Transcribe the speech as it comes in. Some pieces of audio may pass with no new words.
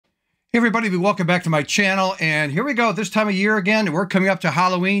Hey everybody, welcome back to my channel, and here we go. This time of year again, we're coming up to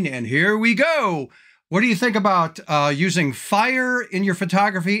Halloween, and here we go. What do you think about using fire in your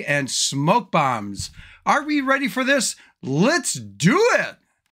photography and smoke bombs? Are we ready for this? Let's do it!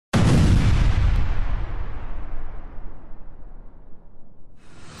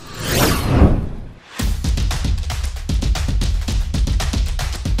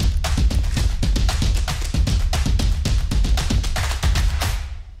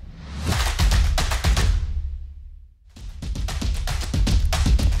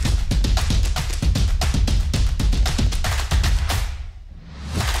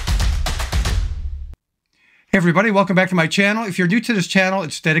 Hey everybody, welcome back to my channel. If you're new to this channel,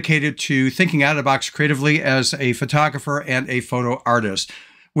 it's dedicated to thinking out of the box creatively as a photographer and a photo artist.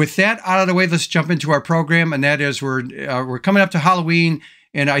 With that out of the way, let's jump into our program, and that is we're coming up to Halloween,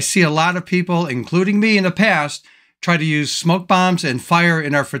 and I see a lot of people, including me in the past, try to use smoke bombs and fire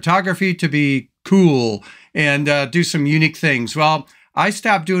in our photography to be cool and do some unique things. Well, I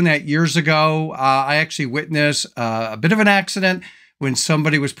stopped doing that years ago. I actually witnessed a bit of an accident when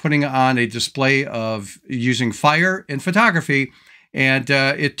somebody was putting on a display of using fire in photography, and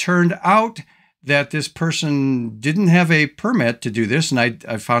it turned out that this person didn't have a permit to do this, and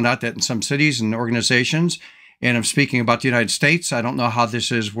I found out that in some cities and organizations, and I'm speaking about the United States, I don't know how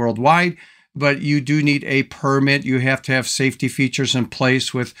this is worldwide, but you do need a permit. You have to have safety features in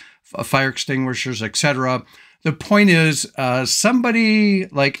place with fire extinguishers, etc. The point is, somebody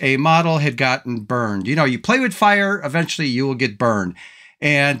like a model had gotten burned. You know, you play with fire, eventually you will get burned.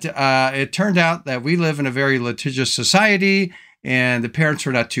 And it turned out that we live in a very litigious society, and the parents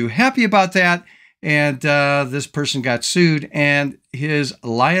were not too happy about that. And this person got sued, and his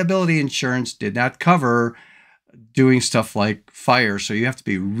liability insurance did not cover doing stuff like fire. So you have to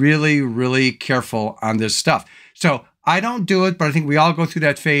be really, really careful on this stuff. So I don't do it, but I think we all go through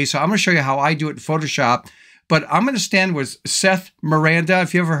that phase. So I'm going to show you how I do it in Photoshop. But I'm going to stand with Seth Miranda.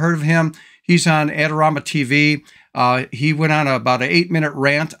 If you ever heard of him, he's on Adorama TV. He went on about an 8-minute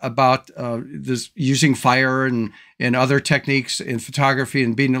rant about this using fire and other techniques in photography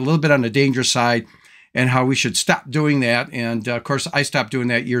and being a little bit on the dangerous side and how we should stop doing that. And of course, I stopped doing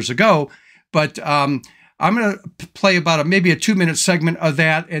that years ago. But I'm going to play about maybe a 2-minute segment of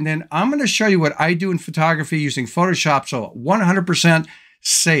that. And then I'm going to show you what I do in photography using Photoshop. So 100%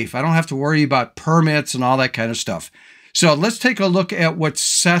 safe. I don't have to worry about permits and all that kind of stuff. So let's take a look at what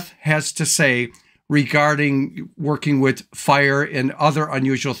Seth has to say regarding working with fire and other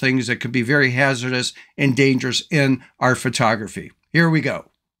unusual things that could be very hazardous and dangerous in our photography. Here we go.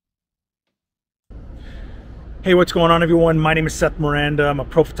 Hey, what's going on, everyone? My name is Seth Miranda. I'm a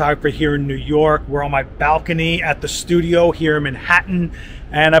pro photographer here in New York. We're on my balcony at the studio here in Manhattan,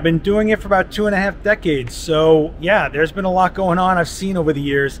 and I've been doing it for about 2.5 decades. So yeah, there's been a lot going on I've seen over the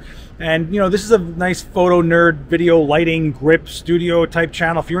years. And you know, this is a nice photo nerd, video, lighting, grip, studio type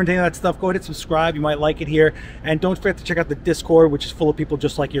channel. If you're into any of that stuff, go ahead and subscribe. You might like it here. And don't forget to check out the Discord, which is full of people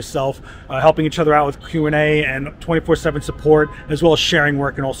just like yourself, helping each other out with Q&A and 24/7 support, as well as sharing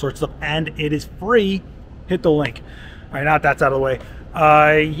work and all sorts of stuff. And it is free. Hit the link. All right, now that's out of the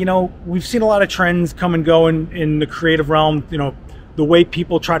way. You know, we've seen a lot of trends come and go in the creative realm. You know, the way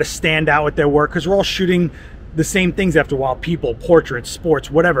people try to stand out with their work, because we're all shooting the same things after a while, people, portraits, sports,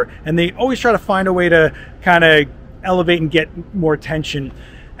 whatever. And they always try to find a way to kind of elevate and get more attention.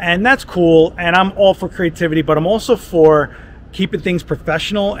 And that's cool. And I'm all for creativity, but I'm also for keeping things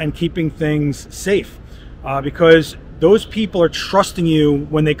professional and keeping things safe, because those people are trusting you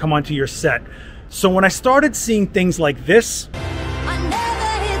when they come onto your set. So when I started seeing things like this,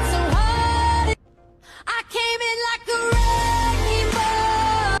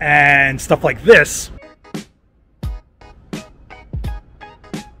 and stuff like this,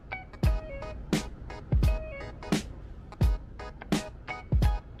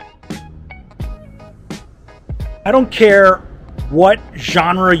 I don't care what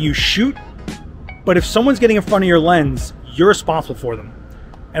genre you shoot, but if someone's getting in front of your lens, you're responsible for them.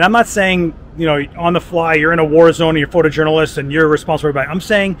 And I'm not saying, you know, on the fly, you're in a war zone and you're a photojournalist and you're responsible for everybody. I'm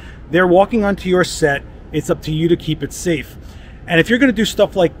saying they're walking onto your set. It's up to you to keep it safe. And if you're going to do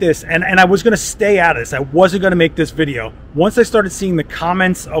stuff like this, and I was going to stay out of this, I wasn't going to make this video. Once I started seeing the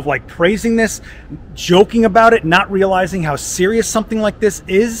comments of like praising this, joking about it, not realizing how serious something like this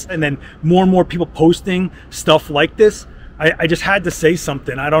is, and then more and more people posting stuff like this, I just had to say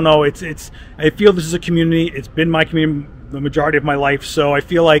something. I don't know. I feel this is a community. It's been my community the majority of my life. So I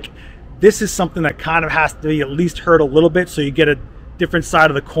feel like this is something that kind of has to be at least heard a little bit, so you get a different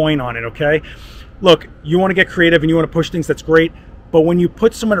side of the coin on it, okay? Look, you want to get creative and you want to push things, that's great. But when you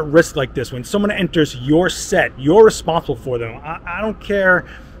put someone at risk like this, when someone enters your set, you're responsible for them. I don't care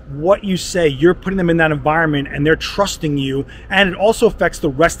what you say, you're putting them in that environment and they're trusting you. And it also affects the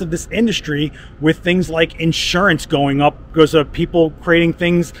rest of this industry with things like insurance going up because of people creating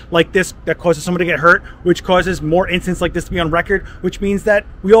things like this that causes someone to get hurt, which causes more incidents like this to be on record, which means that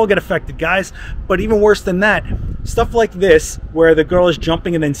we all get affected, guys. But even worse than that, stuff like this, where the girl is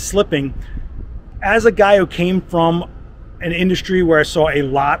jumping and then slipping, as a guy who came from an industry where I saw a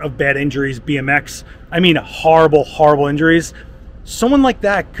lot of bad injuries, BMX, I mean horrible, horrible injuries, someone like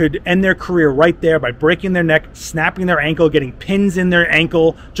that could end their career right there by breaking their neck, snapping their ankle, getting pins in their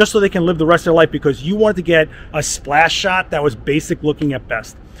ankle, just so they can live the rest of their life because you wanted to get a splash shot that was basic looking at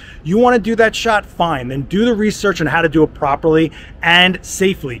best. You want to do that shot? Fine. Then do the research on how to do it properly and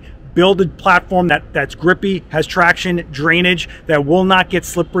safely. Build a platform that's grippy, has traction, drainage, that will not get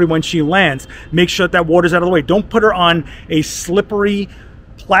slippery when she lands. Make sure that water's out of the way. Don't put her on a slippery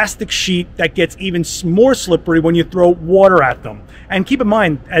plastic sheet that gets even more slippery when you throw water at them. And keep in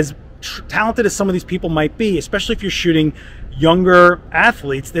mind, as talented as some of these people might be, especially if you're shooting younger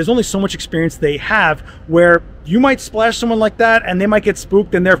athletes, there's only so much experience they have where you might splash someone like that and they might get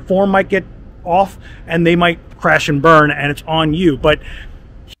spooked and their form might get off and they might crash and burn and it's on you. But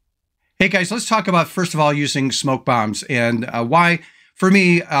hey guys, let's talk about, first of all, using smoke bombs and why, for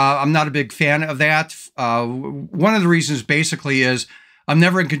me, I'm not a big fan of that. One of the reasons basically is I'm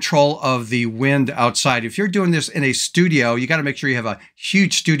never in control of the wind outside. If you're doing this in a studio, you got to make sure you have a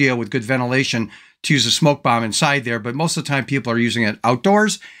huge studio with good ventilation to use a smoke bomb inside there. But most of the time people are using it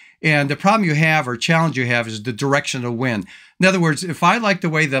outdoors. And the problem you have, or challenge you have, is the direction of wind. In other words, if I like the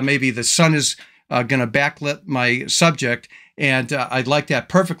way that maybe the sun is going to backlit my subject, and I'd like that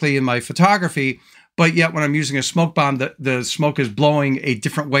perfectly in my photography, but yet when I'm using a smoke bomb, the smoke is blowing a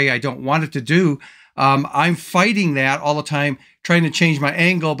different way I don't want it to do. I'm fighting that all the time, trying to change my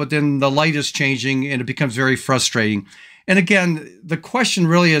angle, but then the light is changing and it becomes very frustrating. And again, the question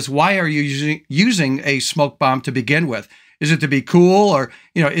really is, why are you using a smoke bomb to begin with? Is it to be cool, or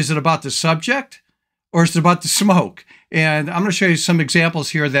is it about the subject, or is it about the smoke? And I'm going to show you some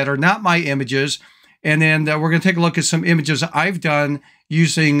examples here that are not my images. And then we're going to take a look at some images I've done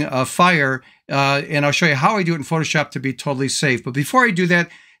using fire, and I'll show you how I do it in Photoshop to be totally safe. But before I do that,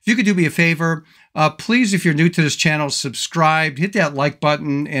 if you could do me a favor, please, if you're new to this channel, subscribe, hit that like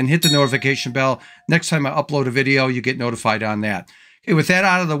button, and hit the notification bell. Next time I upload a video, you get notified on that. Okay, with that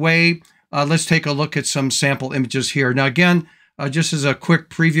out of the way, let's take a look at some sample images here. Now, again, just as a quick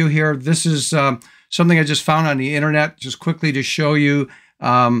preview here, this is something I just found on the internet, just quickly to show you.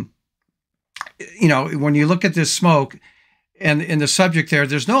 When you look at this smoke and in the subject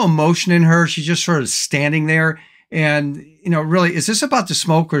there's no emotion in her. She's just sort of standing there. And, really, is this about the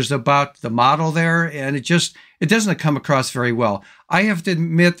smoke or is it about the model there? And it doesn't come across very well. I have to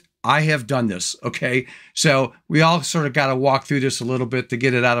admit, I have done this. Okay. So we all sort of got to walk through this a little bit to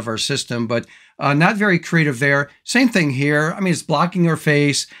get it out of our system, but not very creative there. Same thing here. I mean, it's blocking her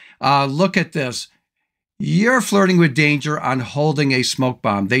face. Look at this. You're flirting with danger on holding a smoke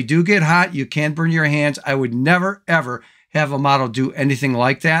bomb. They do get hot. You can burn your hands. I would never, ever have a model do anything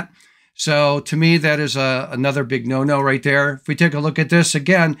like that. So to me, that is another big no-no right there. If we take a look at this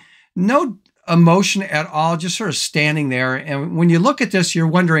again, no emotion at all, just sort of standing there. And when you look at this, you're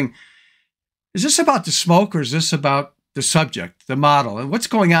wondering, is this about the smoke or is this about the subject, the model? And what's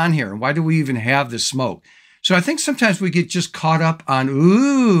going on here? Why do we even have this smoke? So I think sometimes we get just caught up on,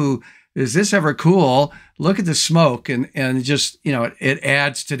 ooh, is this ever cool? Look at the smoke, and just, it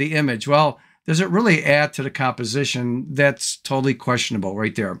adds to the image. Well, does it really add to the composition? That's totally questionable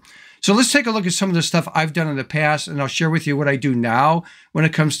right there. So let's take a look at some of the stuff I've done in the past, and I'll share with you what I do now when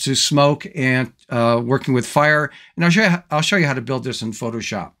it comes to smoke and working with fire. And I'll show you how to build this in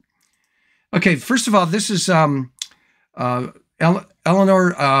Photoshop. Okay, first of all, this is Eleanor,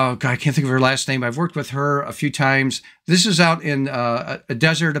 God, I can't think of her last name. I've worked with her a few times. This is out in a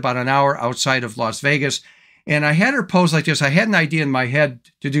desert about an hour outside of Las Vegas. And I had her pose like this. I had an idea in my head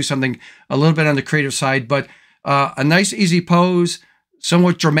to do something a little bit on the creative side, but a nice, easy pose,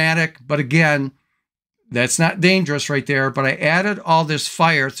 somewhat dramatic. But again, that's not dangerous right there. But I added all this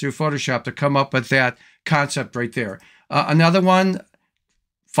fire through Photoshop to come up with that concept right there. Another one,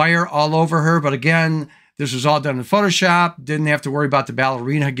 fire all over her. But again, this was all done in Photoshop. Didn't have to worry about the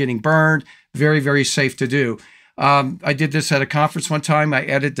ballerina getting burned. Very, very safe to do. I did this at a conference one time. I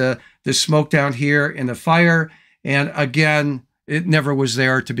added the smoke down here in the fire. And again, it never was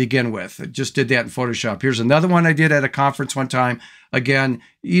there to begin with. I just did that in Photoshop. Here's another one I did at a conference one time. Again,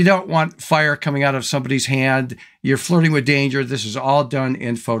 you don't want fire coming out of somebody's hand. You're flirting with danger. This is all done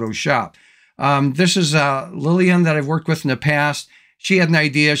in Photoshop. This is Lillian that I've worked with in the past. She had an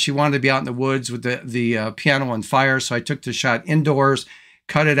idea. She wanted to be out in the woods with the piano on fire. So I took the shot indoors.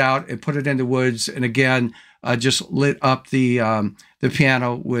 cut it out and put it in the woods. And again, just lit up the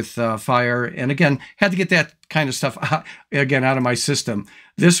piano with fire. And again, had to get that kind of stuff out of my system.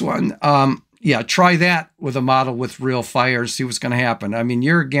 This one, yeah, try that with a model with real fire, see what's going to happen. I mean,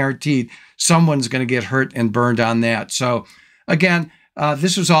 you're guaranteed someone's going to get hurt and burned on that. So again,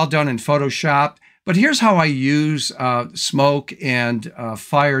 this was all done in Photoshop. But here's how I use smoke and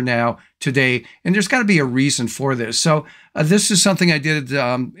fire now today. And there's got to be a reason for this. So this is something I did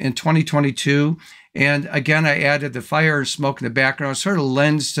in 2022. And again, I added the fire and smoke in the background, sort of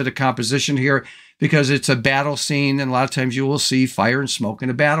lends to the composition here because it's a battle scene. And a lot of times you will see fire and smoke in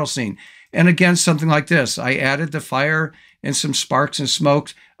a battle scene. And again, something like this, I added the fire and some sparks and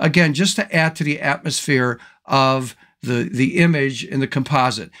smokes, again, just to add to the atmosphere of the image in the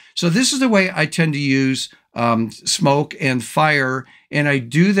composite. So this is the way I tend to use smoke and fire. And I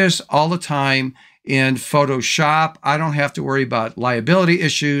do this all the time in Photoshop. I don't have to worry about liability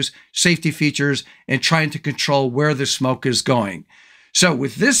issues, safety features, and trying to control where the smoke is going. So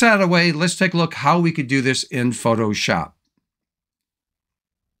with this out of the way, let's take a look how we could do this in Photoshop.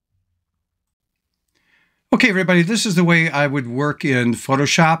 Okay, everybody, this is the way I would work in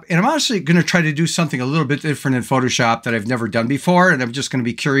Photoshop. And I'm honestly going to try to do something a little bit different in Photoshop that I've never done before. And I'm just going to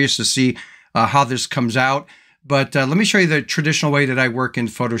be curious to see how this comes out. But let me show you the traditional way that I work in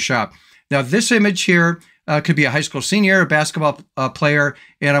Photoshop. Now, this image here could be a high school senior, a basketball player,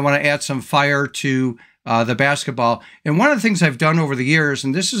 and I want to add some fire to the basketball. And one of the things I've done over the years,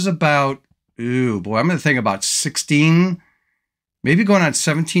 and this is about, ooh, boy, I'm going to think about 16, maybe going on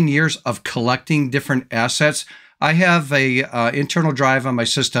 17 years of collecting different assets. I have a internal drive on my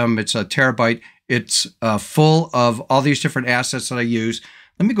system. It's a terabyte. It's full of all these different assets that I use.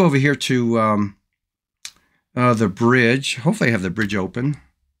 Let me go over here to the bridge. Hopefully I have the bridge open.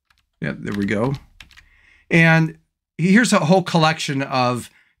 Yeah, there we go. And here's a whole collection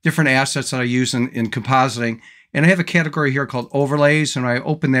of different assets that I use in compositing. And I have a category here called overlays. And when I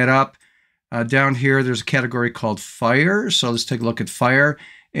open that up, down here, there's a category called fire. So let's take a look at fire.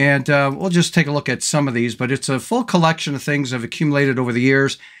 And we'll just take a look at some of these. But it's a full collection of things I've accumulated over the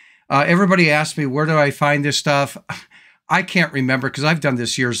years. Everybody asks me, where do I find this stuff? I can't remember because I've done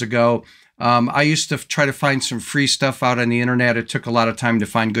this years ago. I used to try to find some free stuff out on the internet. It took a lot of time to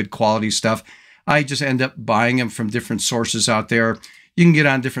find good quality stuff. I just end up buying them from different sources out there. You can get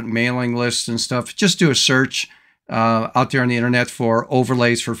on different mailing lists and stuff. Just do a search out there on the internet for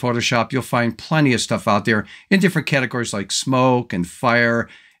overlays for Photoshop. You'll find plenty of stuff out there in different categories like smoke and fire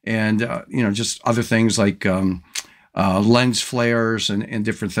and, just other things like lens flares and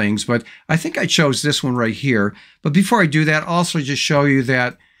different things. But I think I chose this one right here. But before I do that, also just show you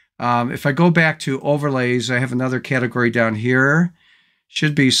that if I go back to overlays, I have another category down here.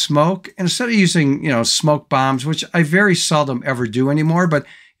 Should be smoke. And instead of using, smoke bombs, which I very seldom ever do anymore, but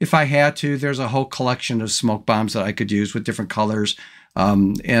if I had to, there's a whole collection of smoke bombs that I could use with different colors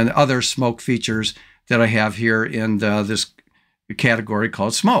and other smoke features that I have here in this category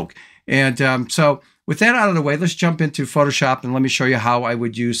called smoke. And so with that out of the way, let's jump into Photoshop and let me show you how I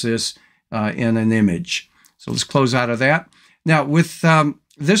would use this in an image. So let's close out of that. Now with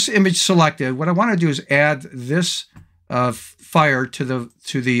this image selected, what I want to do is add this fire to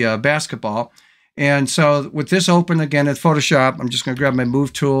the basketball. And so with this open again in Photoshop, I'm just going to grab my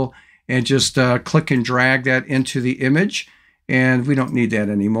move tool and just click and drag that into the image. And we don't need that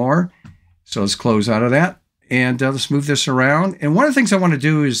anymore. So let's close out of that. And let's move this around. And one of the things I want to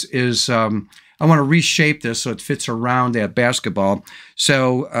do is I want to reshape this so it fits around that basketball.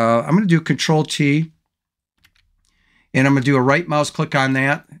 So I'm going to do Control T. And I'm going to do a right mouse click on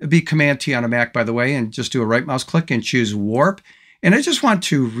that. It'd be Command T on a Mac, by the way, and just do a right mouse click and choose Warp. And I just want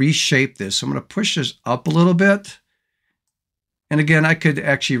to reshape this. So I'm going to push this up a little bit. And again, I could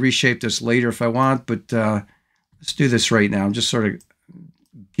actually reshape this later if I want, but let's do this right now. Just sort of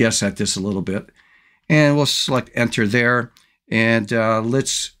guess at this a little bit. And we'll select Enter there. And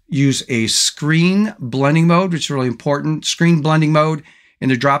let's use a screen blending mode, which is really important. Screen blending mode. In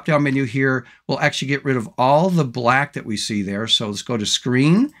the drop-down menu here, we'll actually get rid of all the black that we see there. So let's go to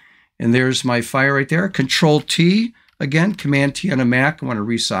Screen, and there's my fire right there. Control-T, again, Command-T on a Mac. I want to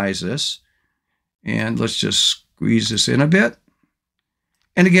resize this. And let's just squeeze this in a bit.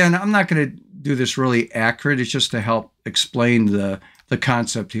 And again, I'm not going to do this really accurate. It's just to help explain the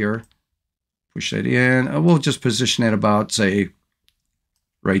concept here. Push that in. We'll just position it about, say,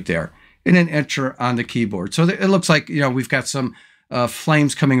 right there. And then Enter on the keyboard. So it looks like, we've got some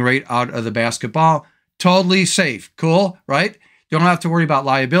flames coming right out of the basketball. Totally safe. Cool, right? Don't have to worry about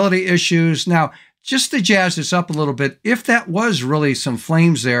liability issues. Now, just to jazz this up a little bit, if that was really some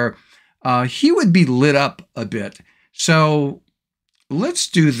flames there, he would be lit up a bit. So let's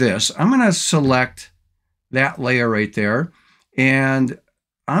do this. I'm going to select that layer right there, and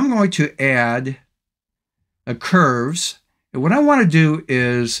I'm going to add curves. And what I want to do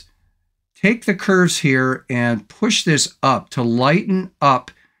is take the curves here and push this up to lighten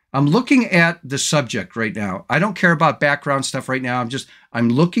up. I'm looking at the subject right now. I don't care about background stuff right now. I'm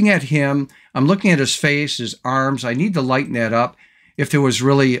looking at him. I'm looking at his face, his arms. I need to lighten that up if there was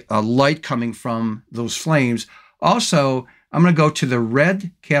really a light coming from those flames. Also, I'm going to go to the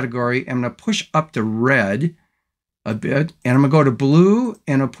red category. I'm going to push up the red a bit, and I'm going to go to blue,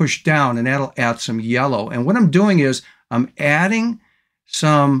 and I'll push down, and that'll add some yellow. And what I'm doing is I'm adding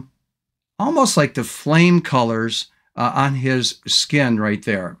some almost like the flame colors on his skin right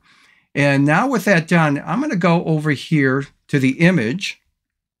there. And now with that done, I'm going to go over here to the image.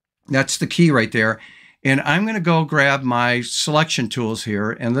 That's the key right there. And I'm going to go grab my selection tools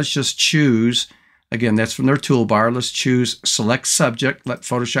here, and let's just choose, again, that's from their toolbar. Let's choose Select Subject, let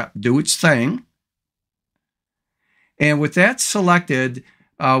Photoshop do its thing. And with that selected,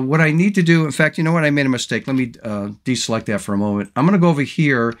 what I need to do, in fact, you know what? I made a mistake. Let me deselect that for a moment. I'm going to go over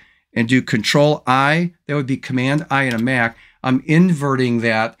here and do Control-I. That would be Command-I in a Mac. I'm inverting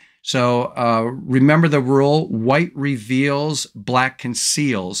that. So remember the rule, white reveals, black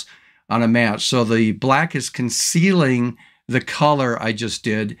conceals on a match. So the black is concealing the color I just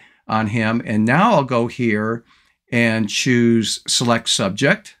did on him. And now I'll go here and choose Select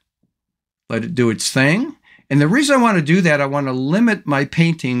Subject. Let it do its thing. And the reason I want to do that, I want to limit my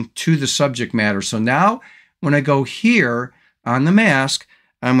painting to the subject matter. So now when I go here on the mask,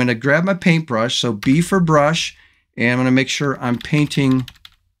 I'm going to grab my paintbrush, so B for brush, and I'm going to make sure I'm painting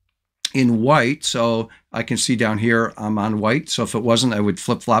in white, so I can see down here I'm on white. So if it wasn't, I would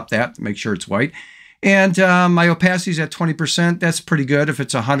flip-flop that to make sure it's white. And my opacity is at 20%. That's pretty good. If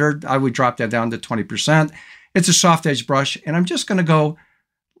it's 100, I would drop that down to 20%. It's a soft edge brush, and I'm just going to go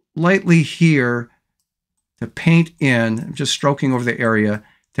lightly here to paint in. I'm just stroking over the area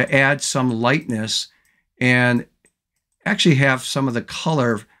to add some lightness and actually have some of the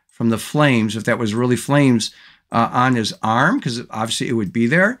color from the flames, if that was really flames, on his arm, because obviously it would be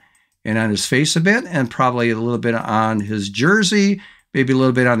there, and on his face a bit, and probably a little bit on his jersey, maybe a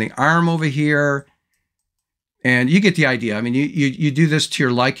little bit on the arm over here. And you get the idea. I mean, you do this to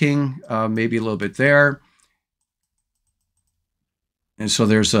your liking, maybe a little bit there. And so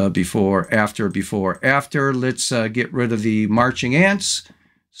there's a before, after, before, after. Let's get rid of the marching ants.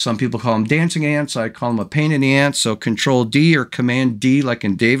 Some people call them dancing ants. I call them a pain in the ants. So Control-D or Command-D, like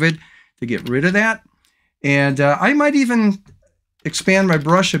in David, to get rid of that. And I might even expand my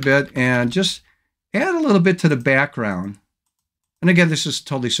brush a bit and just add a little bit to the background. And again, this is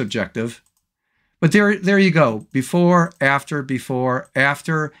totally subjective. But there you go. Before, after, before,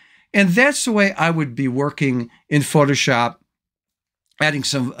 after. And that's the way I would be working in Photoshop, adding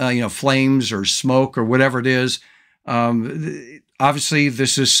some flames or smoke or whatever it is. Obviously,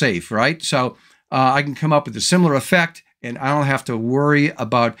 this is safe, right? So I can come up with a similar effect, and I don't have to worry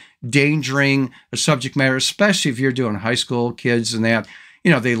about endangering a subject matter, especially if you're doing high school kids and that.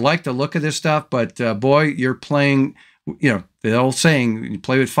 You know, they like the look of this stuff, but boy, you're playing, the old saying, you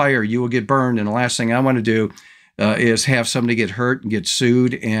play with fire, you will get burned. And the last thing I want to do is have somebody get hurt and get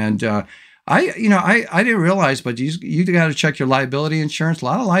sued. And I didn't realize, but you got to check your liability insurance. A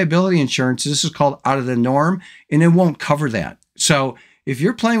lot of liability insurance, this is called out of the norm, and it won't cover that. So if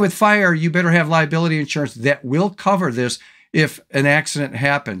you're playing with fire, you better have liability insurance that will cover this if an accident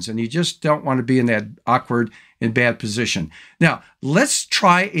happens, and you just don't want to be in that awkward and bad position. Now, let's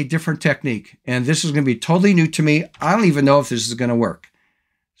try a different technique, and this is going to be totally new to me. I don't even know if this is going to work.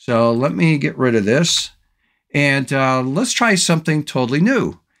 So let me get rid of this, and let's try something totally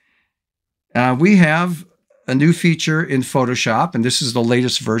new. We have a new feature in Photoshop, and this is the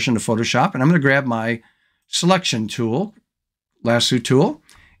latest version of Photoshop, and I'm going to grab my selection tool, lasso tool,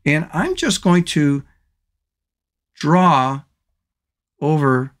 and I'm just going to draw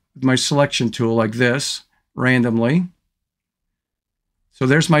over my selection tool like this randomly. So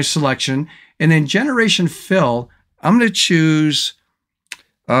there's my selection. And then Generation Fill, I'm going to choose,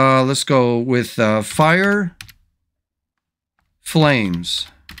 let's go with Fire Flames.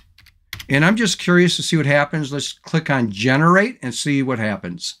 And I'm just curious to see what happens. Let's click on Generate and see what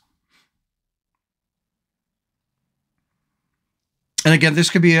happens. And again, this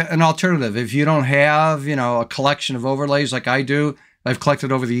could be an alternative. If you don't have, a collection of overlays like I do, I've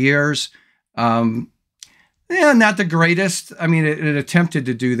collected over the years. Not the greatest. I mean, it attempted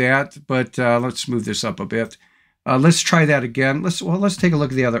to do that, but let's move this up a bit. Let's try that again. Let's take a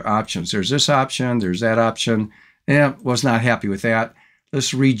look at the other options. There's this option. There's that option. Yeah, was not happy with that.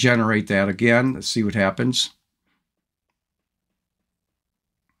 Let's regenerate that again. Let's see what happens.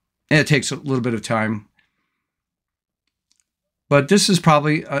 And it takes a little bit of time. But this is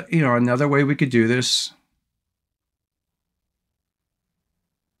probably, another way we could do this.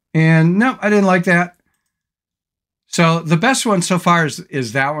 And no, I didn't like that. So the best one so far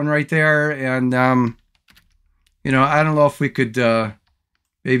is that one right there. And, I don't know if we could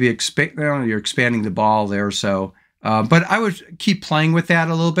maybe expand, you're expanding the ball there. So, but I would keep playing with that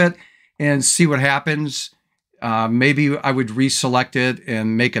a little bit and see what happens. Maybe I would reselect it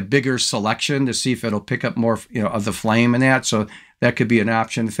and make a bigger selection to see if it'll pick up more, of the flame and that. So that could be an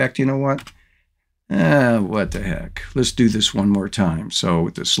option. In fact, you know what? What the heck? Let's do this one more time. So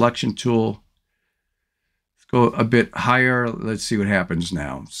with the selection tool, let's go a bit higher. Let's see what happens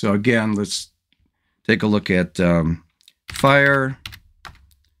now. So again, let's take a look at fire,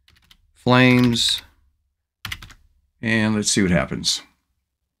 flames, and let's see what happens.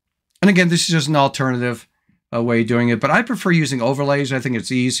 And again, this is just an alternative way of doing it, but I prefer using overlays. I think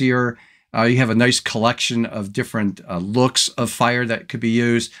it's easier. You have a nice collection of different looks of fire that could be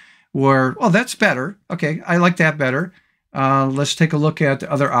used. Well, that's better. Okay, I like that better. Let's take a look at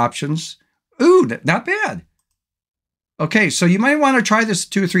the other options. Ooh, not bad. Okay, so you might want to try this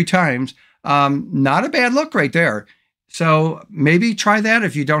 2 or 3 times. Not a bad look right there. So maybe try that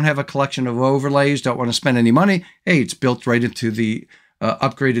if you don't have a collection of overlays, don't want to spend any money. Hey, it's built right into the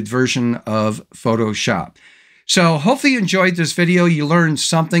upgraded version of Photoshop. So hopefully you enjoyed this video. You learned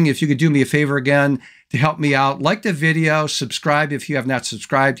something. If you could do me a favor again to help me out, like the video, subscribe if you have not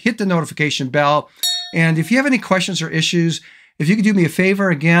subscribed, hit the notification bell. And if you have any questions or issues, if you could do me a favor,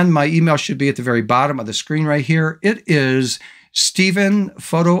 again, my email should be at the very bottom of the screen right here. It is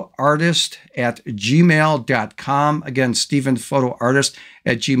StephenPhotoArtist@gmail.com. Again,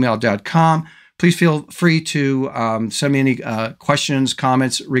 StephenPhotoArtist@gmail.com. Please feel free to send me any questions,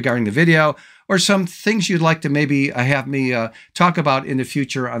 comments regarding the video, or some things you'd like to maybe have me talk about in the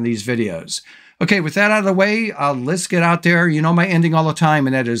future on these videos. Okay, with that out of the way, let's get out there. You know my ending all the time,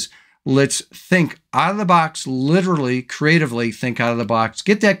 and that is, let's think out of the box, literally, creatively think out of the box.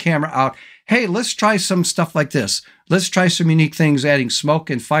 Get that camera out. Hey, let's try some stuff like this. Let's try some unique things, adding smoke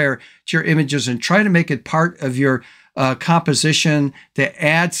and fire to your images and try to make it part of your composition to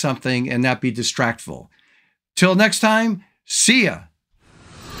add something and not be distractful. Till next time, see ya.